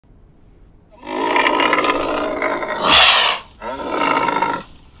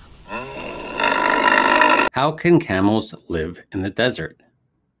How can camels live in the desert?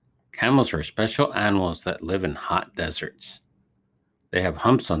 Camels are special animals that live in hot deserts. They have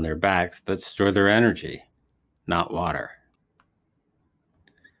humps on their backs that store their energy, not water.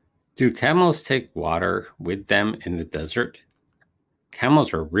 Do camels take water with them in the desert?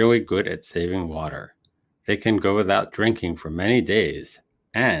 Camels are really good at saving water. They can go without drinking for many days,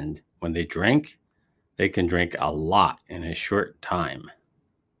 and when they can drink a lot in a short time.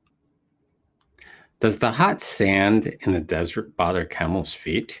 Does the hot sand in the desert bother camels'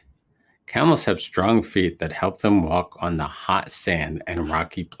 feet? Camels have strong feet that help them walk on the hot sand and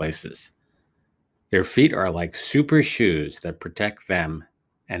rocky places. Their feet are like super shoes that protect them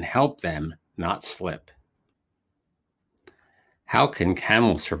and help them not slip. How can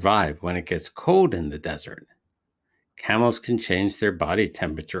camels survive when it gets cold in the desert? Camels can change their body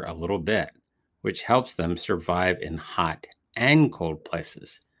temperature a little bit, which helps them survive in hot and cold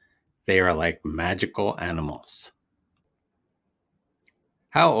places. They are like magical animals.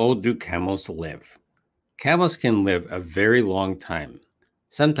 How old do camels live? Camels can live a very long time,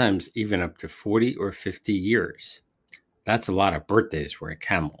 sometimes even up to 40 or 50 years. That's a lot of birthdays for a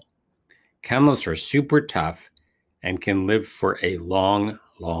camel. Camels are super tough and can live for a long,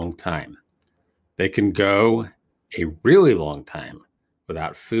 long time. They can go a really long time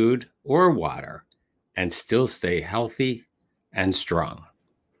without food or water and still stay healthy and strong.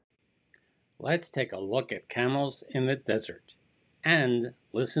 Let's take a look at camels in the desert and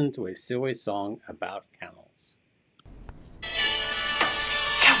listen to a silly song about camels.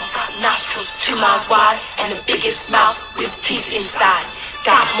 Camel got nostrils 2 miles wide and the biggest mouth with teeth inside.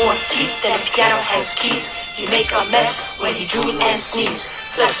 Got more teeth than a piano has keys. He make a mess when he drool and sneeze.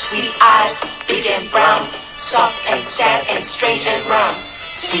 Such sweet eyes, big and brown, soft and sad and strange and round.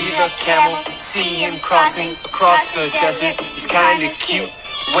 See the camel, see him crossing across the desert. He's kinda cute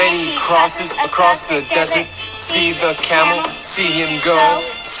when he crosses across the desert. See the camel, see him go.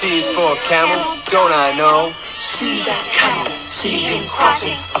 C is for camel, don't I know? See that camel, see him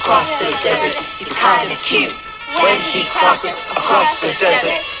crossing across the desert. He's kinda cute when he crosses across the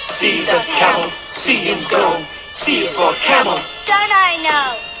desert. See the camel, see him go. C is for camel, don't I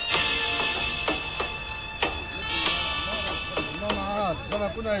know?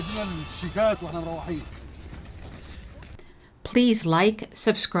 Please like,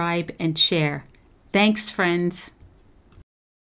 subscribe, and share. Thanks, friends.